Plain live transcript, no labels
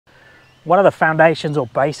One of the foundations or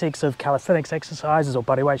basics of calisthenics exercises or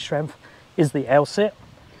bodyweight strength is the L-sit.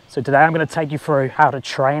 So today I'm going to take you through how to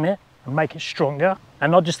train it and make it stronger.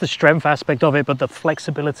 And not just the strength aspect of it, but the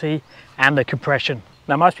flexibility and the compression.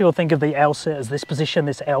 Now most people think of the L-sit as this position,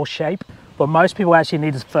 this L shape, but most people actually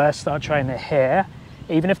need to first start training their hair.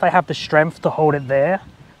 Even if they have the strength to hold it there,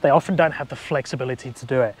 they often don't have the flexibility to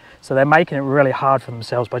do it. So they're making it really hard for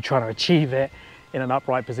themselves by trying to achieve it in an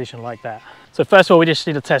upright position like that. So first of all, we just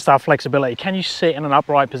need to test our flexibility. Can you sit in an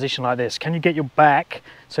upright position like this? Can you get your back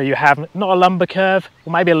so you have not a lumbar curve,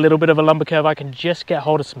 or maybe a little bit of a lumbar curve? I can just get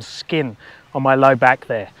hold of some skin on my low back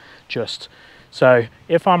there, just. So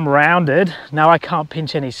if I'm rounded, now I can't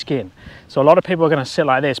pinch any skin. So a lot of people are gonna sit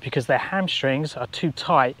like this because their hamstrings are too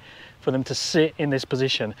tight for them to sit in this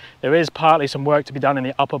position. There is partly some work to be done in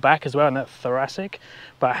the upper back as well, in that thoracic,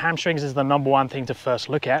 but hamstrings is the #1 thing to first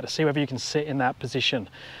look at to see whether you can sit in that position.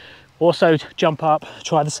 Also jump up,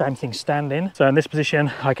 try the same thing standing. So in this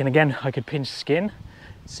position, I could pinch skin,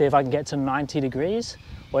 see if I can get to 90 degrees,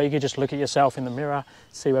 or you could just look at yourself in the mirror,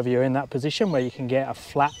 see whether you're in that position where you can get a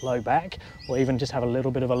flat low back, or even just have a little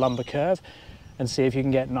bit of a lumbar curve, and see if you can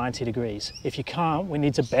get 90 degrees. If you can't, we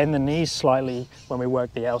need to bend the knees slightly when we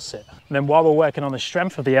work the L-sit. And then while we're working on the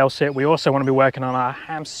strength of the L-sit, we also want to be working on our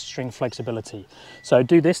hamstring flexibility. So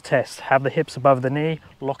do this test, have the hips above the knee,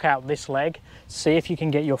 lock out this leg, see if you can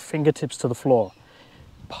get your fingertips to the floor,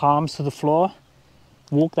 palms to the floor,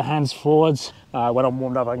 walk the hands forwards. When I'm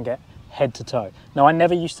warmed up, I can get head to toe. Now, I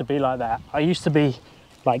never used to be like that. I used to be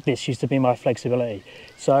like this, used to be my flexibility.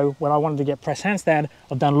 So when I wanted to get press handstand,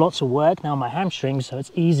 I've done lots of work now on my hamstrings, so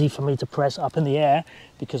it's easy for me to press up in the air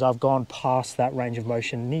because I've gone past that range of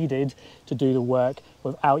motion needed to do the work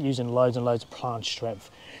without using loads and loads of planche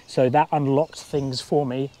strength. So that unlocks things for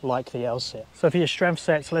me like the L-sit. So for your strength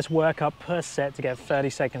sets, let's work up per set to get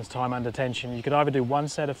 30 seconds time under tension. You could either do 1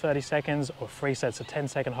 set of 30 seconds or 3 sets of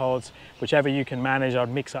 10-second holds, whichever you can manage. I'd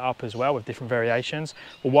mix it up as well with different variations.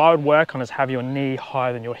 But what I would work on is have your knee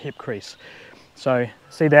higher than your hip crease. So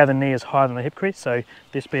see there, the knee is higher than the hip crease. So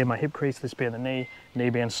this being my hip crease, this being the knee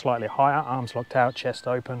being slightly higher, arms locked out, chest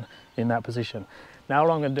open in that position. Now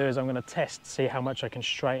what I'm going to do is I'm going to test, see how much I can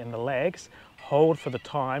straighten the legs, hold for the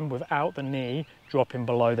time without the knee dropping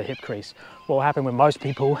below the hip crease. What will happen with most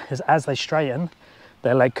people is as they straighten,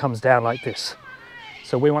 their leg comes down like this.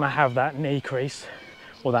 So we want to have that knee crease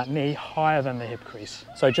or that knee higher than the hip crease.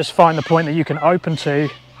 So just find the point that you can open to.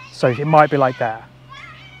 So it might be like that.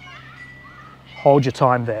 Hold your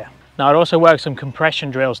time there. Now I'd also work some compression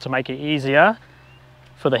drills to make it easier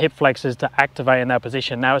for the hip flexors to activate in that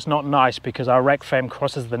position. Now it's not nice because our rec fem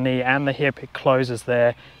crosses the knee and the hip, it closes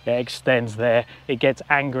there, it extends there, it gets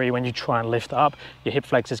angry when you try and lift up, your hip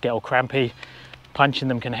flexors get all crampy, punching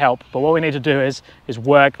them can help. But what we need to do is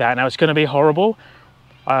work that. Now it's gonna be horrible.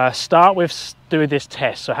 Start with doing this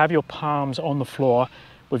test. So have your palms on the floor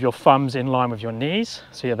with your thumbs in line with your knees,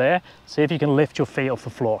 so you're there. See if you can lift your feet off the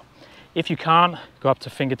floor. If you can't, go up to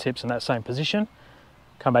fingertips in that same position,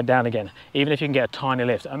 come back down again, even if you can get a tiny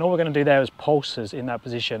lift. And all we're going to do there is pulses in that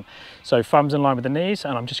position. So thumbs in line with the knees,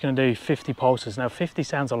 and I'm just going to do 50 pulses. Now 50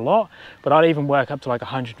 sounds a lot, but I'd even work up to like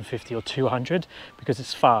 150 or 200 because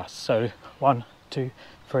it's fast. So 1, 2,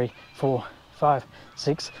 3, 4, 5,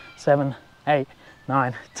 6, 7, 8,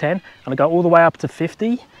 9, 10, and I go all the way up to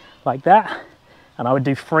 50 like that. And I would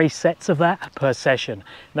do 3 sets of that per session. And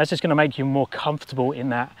that's just going to make you more comfortable in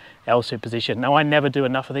that L-sit position. Now I never do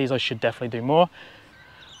enough of these, I should definitely do more.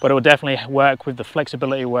 But it will definitely work with the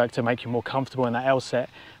flexibility work to make you more comfortable in that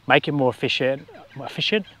L-sit, make it more efficient,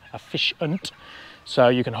 so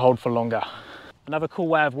you can hold for longer. Another cool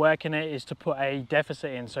way of working it is to put a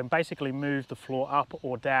deficit in, so basically move the floor up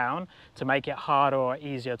or down to make it harder or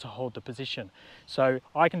easier to hold the position. So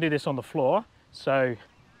I can do this on the floor, so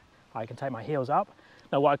I can take my heels up.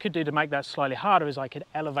 Now what I could do to make that slightly harder is I could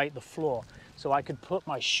elevate the floor. So I could put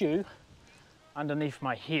my shoe underneath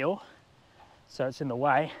my heel, so it's in the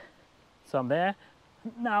way, so I'm there.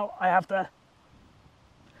 Now I have to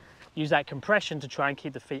use that compression to try and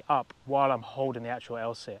keep the feet up while I'm holding the actual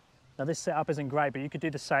L-sit. Now this setup isn't great, but you could do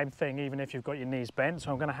the same thing even if you've got your knees bent.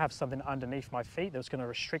 So I'm gonna have something underneath my feet that's gonna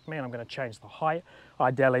restrict me, and I'm gonna change the height.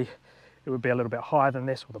 Ideally, it would be a little bit higher than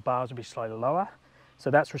this, or the bars would be slightly lower. So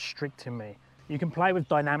that's restricting me. You can play with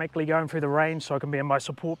dynamically going through the range, so I can be in my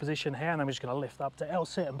support position here, and I'm just gonna lift up to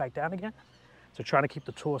L-sit and back down again. So trying to keep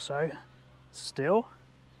the torso still.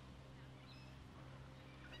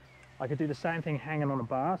 I could do the same thing hanging on a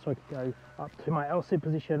bar, so I could go up to my L-sit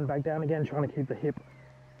position, back down again, trying to keep the hip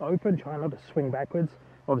open, trying not to swing backwards.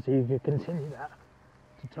 Obviously you could continue that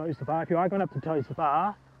to toes the bar. If you are going up to toes the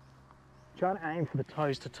bar, try and aim for the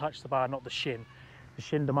toes to touch the bar, not the shin. The the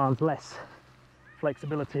shin demands less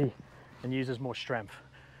flexibility and uses more strength.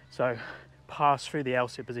 So pass through the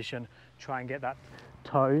L-sit position, try and get that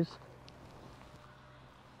toes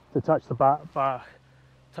to touch the bar,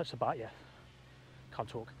 yeah, can't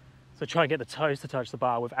talk. So try and get the toes to touch the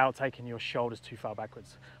bar without taking your shoulders too far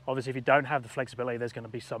backwards. Obviously, if you don't have the flexibility, there's going to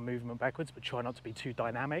be some movement backwards, but try not to be too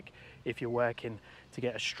dynamic if you're working to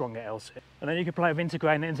get a stronger L-sit. And then you can play with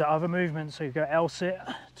integrating it into other movements. So you go L-sit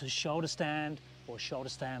to shoulder stand, or shoulder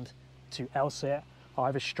stand to L-sit,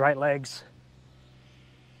 either straight legs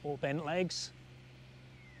or bent legs.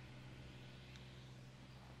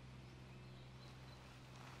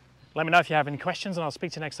 Let me know if you have any questions and I'll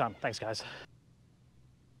speak to you next time. Thanks, guys.